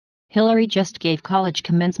Hillary just gave college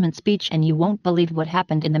commencement speech and you won't believe what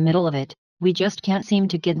happened in the middle of it. We just can't seem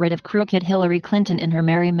to get rid of crooked Hillary Clinton and her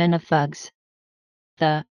merry men of thugs.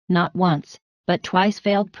 The, not once, but twice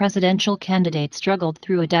failed presidential candidate struggled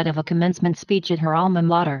through a dead of a commencement speech at her alma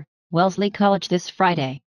mater, Wellesley College this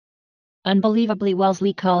Friday. Unbelievably,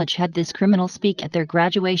 Wellesley College had this criminal speak at their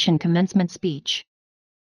graduation commencement speech.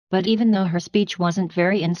 But even though her speech wasn't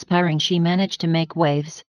very inspiring, she managed to make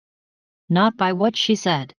waves. Not by what she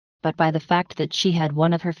said, but by the fact that she had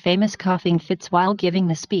one of her famous coughing fits while giving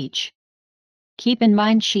the speech. Keep in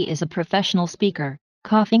mind she is a professional speaker.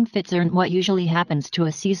 Coughing fits aren't what usually happens to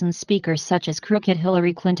a seasoned speaker such as crooked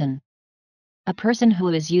Hillary Clinton. A person who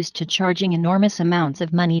is used to charging enormous amounts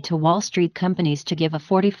of money to Wall Street companies to give a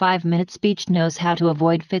 45-minute speech knows how to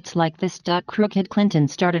avoid fits like this. Crooked Clinton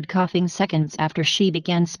started coughing seconds after she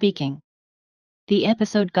began speaking. The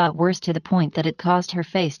episode got worse to the point that it caused her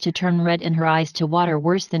face to turn red and her eyes to water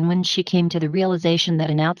worse than when she came to the realization that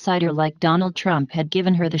an outsider like Donald Trump had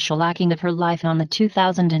given her the shellacking of her life on the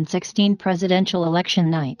 2016 presidential election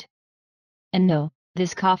night. And no,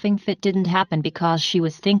 this coughing fit didn't happen because she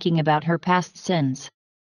was thinking about her past sins.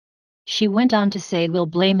 She went on to say we'll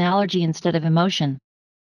blame allergy instead of emotion.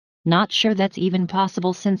 Not sure that's even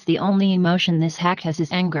possible since the only emotion this hack has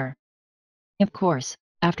is anger. Of course.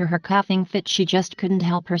 After her coughing fit she just couldn't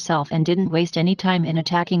help herself and didn't waste any time in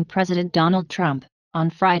attacking President Donald Trump.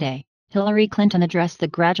 On Friday, Hillary Clinton addressed the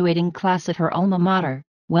graduating class at her alma mater,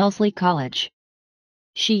 Wellesley College.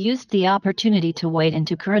 She used the opportunity to wade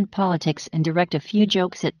into current politics and direct a few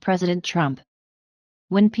jokes at President Trump.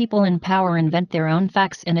 When people in power invent their own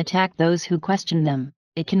facts and attack those who question them,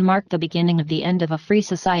 it can mark the beginning of the end of a free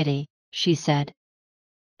society, she said.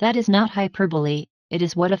 That is not hyperbole. It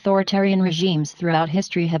is what authoritarian regimes throughout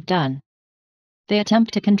history have done. They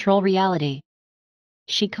attempt to control reality.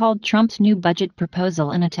 She called Trump's new budget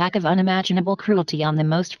proposal an attack of unimaginable cruelty on the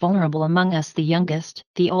most vulnerable among us, the youngest,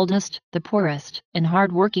 the oldest, the poorest, and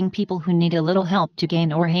hard-working people who need a little help to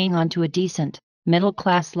gain or hang on to a decent,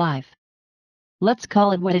 middle-class life. Let's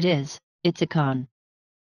call it what it is, it's a con.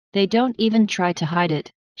 They don't even try to hide it,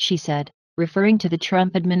 she said, referring to the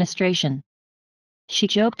Trump administration. She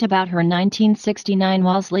joked about her 1969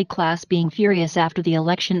 Wellesley class being furious after the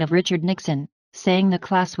election of Richard Nixon, saying the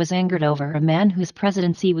class was angered over a man whose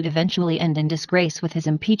presidency would eventually end in disgrace with his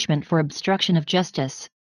impeachment for obstruction of justice.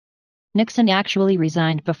 Nixon actually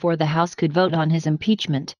resigned before the House could vote on his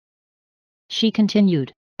impeachment. She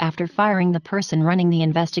continued, after firing the person running the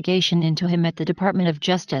investigation into him at the Department of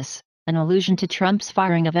Justice, an allusion to Trump's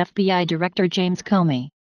firing of FBI Director James Comey.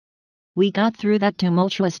 We got through that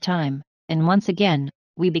tumultuous time. And once again,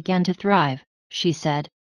 we began to thrive, she said.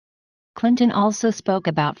 Clinton also spoke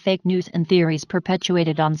about fake news and theories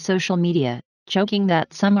perpetuated on social media, joking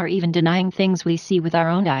that some are even denying things we see with our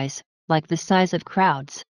own eyes, like the size of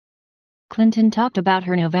crowds. Clinton talked about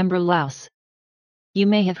her November loss. You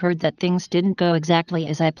may have heard that things didn't go exactly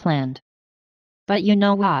as I planned. But you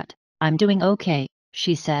know what, I'm doing okay,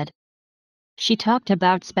 she said. She talked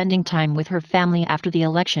about spending time with her family after the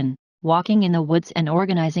election, walking in the woods and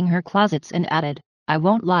organizing her closets, and added, I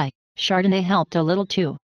won't lie, Chardonnay helped a little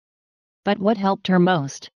too. But what helped her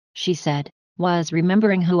most, she said, was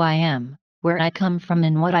remembering who I am, where I come from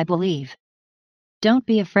and what I believe. Don't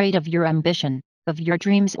be afraid of your ambition, of your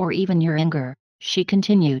dreams or even your anger, she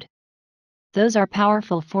continued. Those are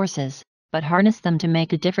powerful forces, but harness them to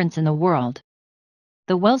make a difference in the world.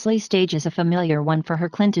 The Wellesley stage is a familiar one for her.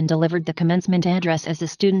 Clinton delivered the commencement address as a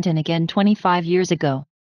student and again 25 years ago.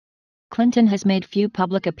 Clinton has made few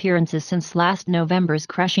public appearances since last November's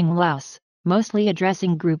crushing loss, mostly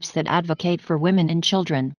addressing groups that advocate for women and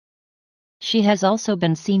children. She has also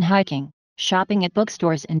been seen hiking, shopping at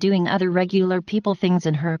bookstores and doing other regular people things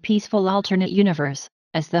in her peaceful alternate universe,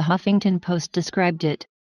 as the Huffington Post described it.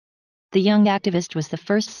 The young activist was the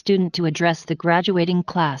first student to address the graduating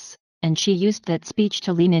class, and she used that speech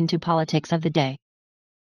to lean into politics of the day.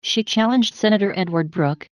 She challenged Senator Edward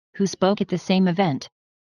Brooke, who spoke at the same event.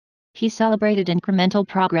 He celebrated incremental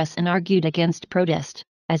progress and argued against protest,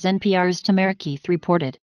 as NPR's Tamara Keith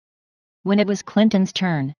reported. When it was Clinton's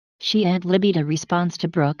turn, she ad-libbed a response to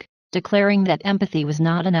Brooke, declaring that empathy was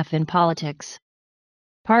not enough in politics.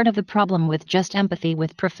 Part of the problem with just empathy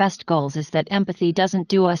with professed goals is that empathy doesn't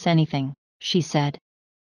do us anything, she said.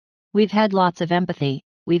 We've had lots of empathy,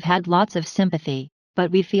 we've had lots of sympathy, but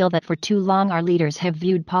we feel that for too long our leaders have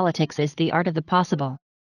viewed politics as the art of the possible.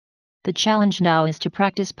 The challenge now is to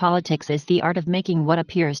practice politics as the art of making what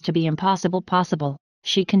appears to be impossible possible,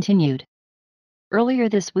 she continued. Earlier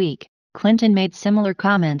this week, Clinton made similar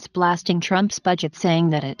comments blasting Trump's budget, saying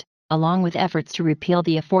that it, along with efforts to repeal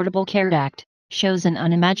the Affordable Care Act, shows an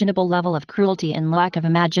unimaginable level of cruelty and lack of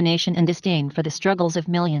imagination and disdain for the struggles of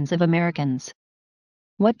millions of Americans.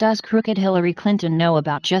 What does crooked Hillary Clinton know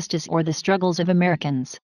about justice or the struggles of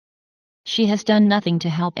Americans? She has done nothing to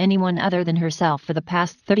help anyone other than herself for the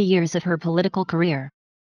past 30 years of her political career.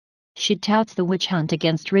 She touts the witch hunt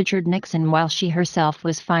against Richard Nixon while she herself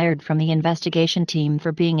was fired from the investigation team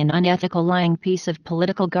for being an unethical lying piece of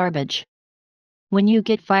political garbage. When you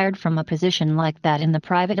get fired from a position like that in the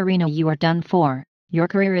private arena, you are done for. Your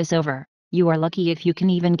career is over. You are lucky if you can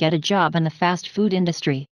even get a job in the fast food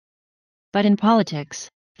industry. But in politics,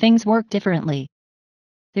 things work differently.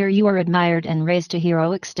 There you are admired and raised to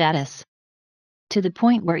heroic status. To the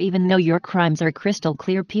point where even though your crimes are crystal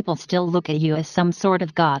clear, people still look at you as some sort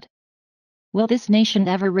of god. Will this nation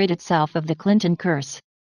ever rid itself of the Clinton curse?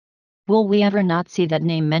 Will we ever not see that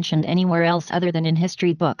name mentioned anywhere else other than in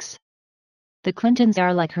history books? The Clintons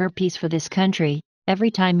are like herpes for this country.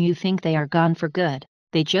 Every time you think they are gone for good,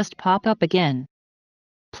 they just pop up again.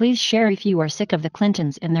 Please share if you are sick of the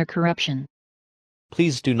Clintons and their corruption.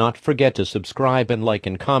 Please do not forget to subscribe and like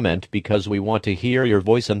and comment because we want to hear your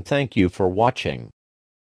voice, and thank you for watching.